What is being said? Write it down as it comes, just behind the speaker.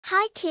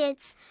Hi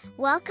kids,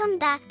 welcome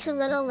back to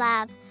Little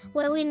Lab,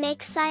 where we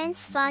make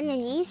science fun and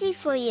easy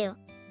for you.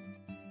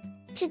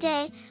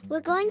 Today,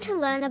 we're going to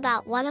learn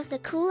about one of the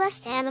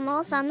coolest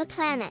animals on the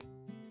planet.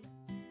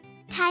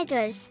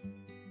 Tigers.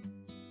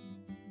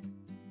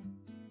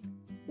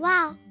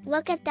 Wow,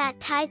 look at that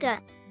tiger.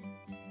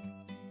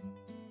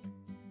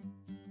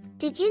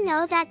 Did you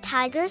know that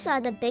tigers are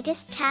the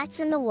biggest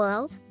cats in the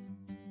world?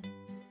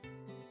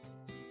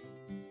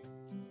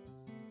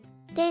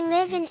 They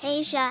live in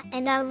Asia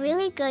and are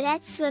really good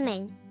at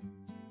swimming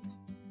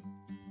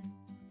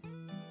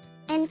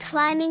and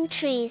climbing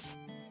trees.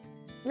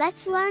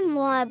 Let's learn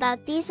more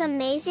about these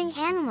amazing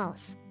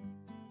animals.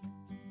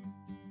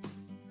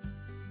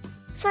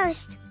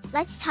 First,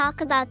 let's talk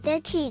about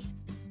their teeth.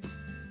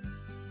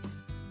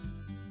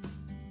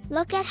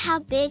 Look at how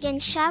big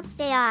and sharp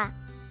they are.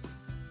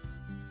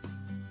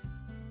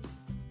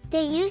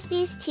 They use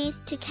these teeth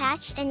to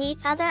catch and eat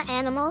other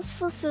animals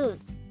for food.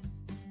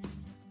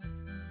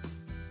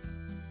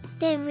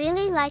 They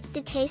really like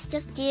the taste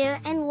of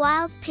deer and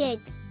wild pig.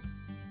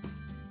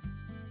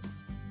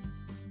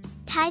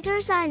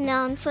 Tigers are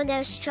known for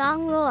their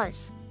strong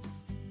roars.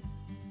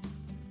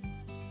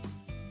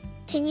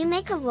 Can you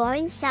make a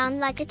roaring sound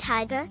like a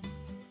tiger?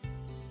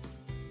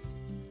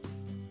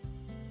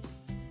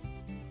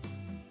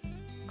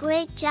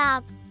 Great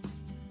job!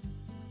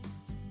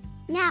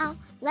 Now,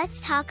 let's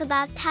talk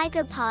about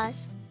tiger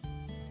paws.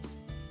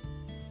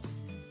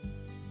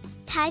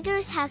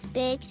 Tigers have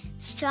big,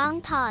 strong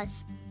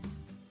paws.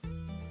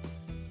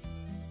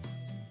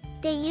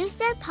 They use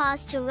their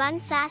paws to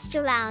run fast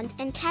around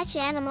and catch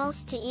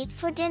animals to eat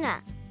for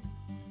dinner.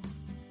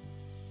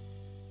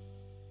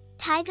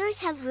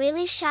 Tigers have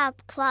really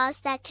sharp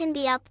claws that can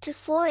be up to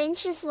 4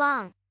 inches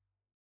long.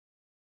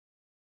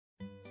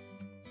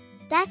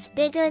 That's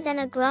bigger than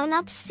a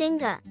grown-up's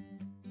finger.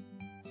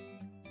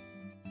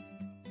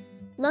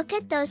 Look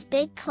at those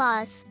big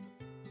claws.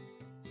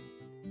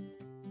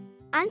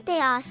 Aren't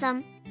they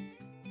awesome?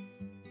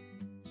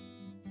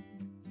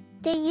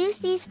 They use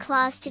these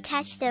claws to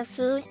catch their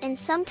food and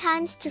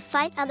sometimes to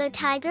fight other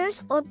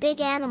tigers or big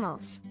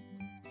animals.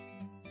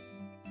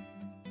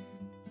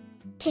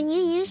 Can you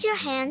use your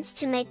hands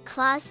to make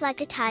claws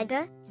like a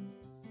tiger?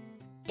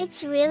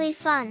 It's really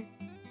fun.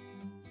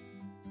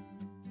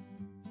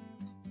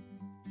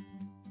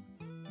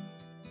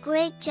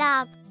 Great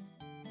job!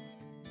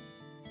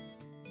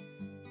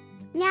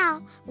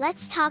 Now,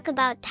 let's talk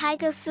about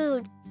tiger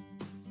food.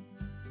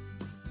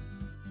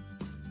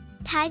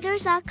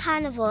 Tigers are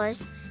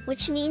carnivores,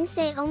 which means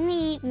they only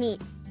eat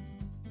meat.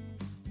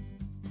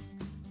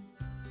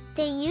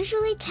 They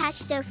usually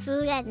catch their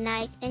food at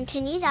night and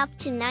can eat up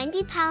to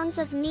 90 pounds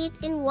of meat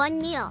in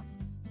one meal.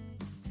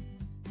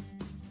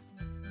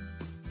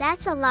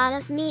 That's a lot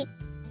of meat.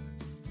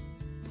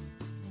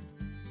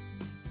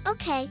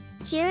 Okay,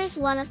 here is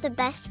one of the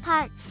best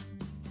parts.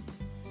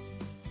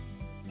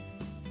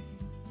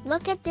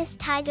 Look at this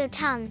tiger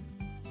tongue.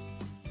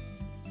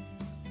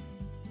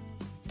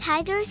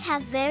 Tigers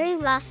have very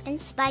rough and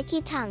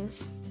spiky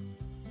tongues.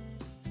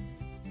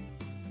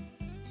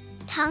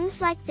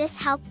 Tongues like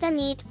this help them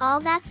eat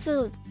all that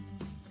food.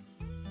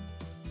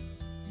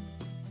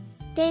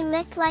 They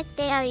lick like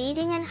they are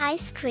eating an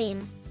ice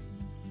cream.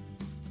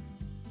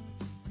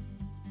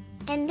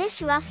 And this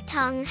rough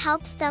tongue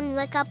helps them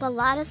lick up a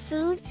lot of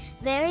food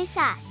very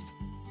fast.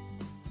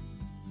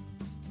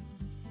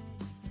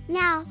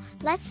 Now,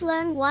 let's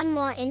learn one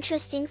more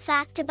interesting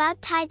fact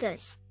about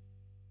tigers.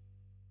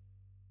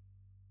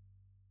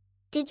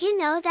 Did you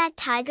know that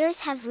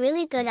tigers have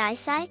really good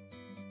eyesight?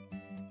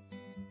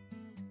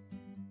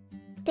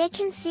 They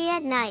can see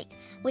at night,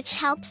 which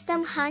helps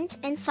them hunt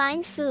and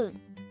find food.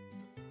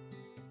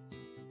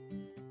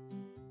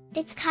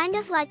 It's kind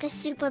of like a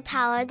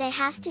superpower they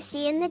have to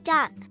see in the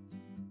dark.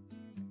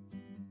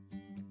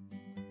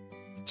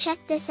 Check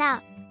this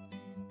out.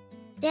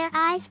 Their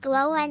eyes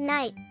glow at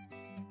night.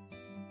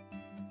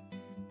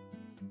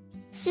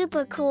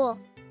 Super cool.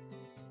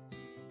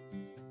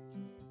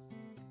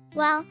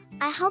 Well,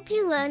 I hope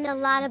you learned a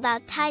lot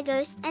about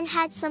tigers and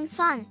had some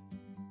fun.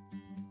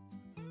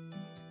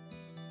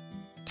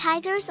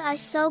 Tigers are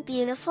so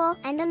beautiful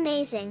and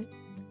amazing.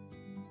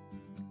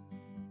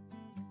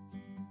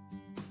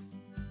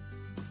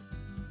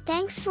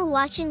 Thanks for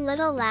watching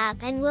Little Lab,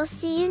 and we'll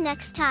see you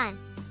next time.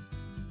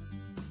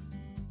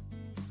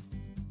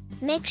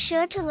 Make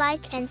sure to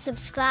like and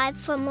subscribe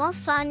for more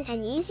fun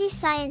and easy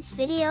science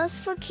videos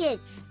for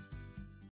kids.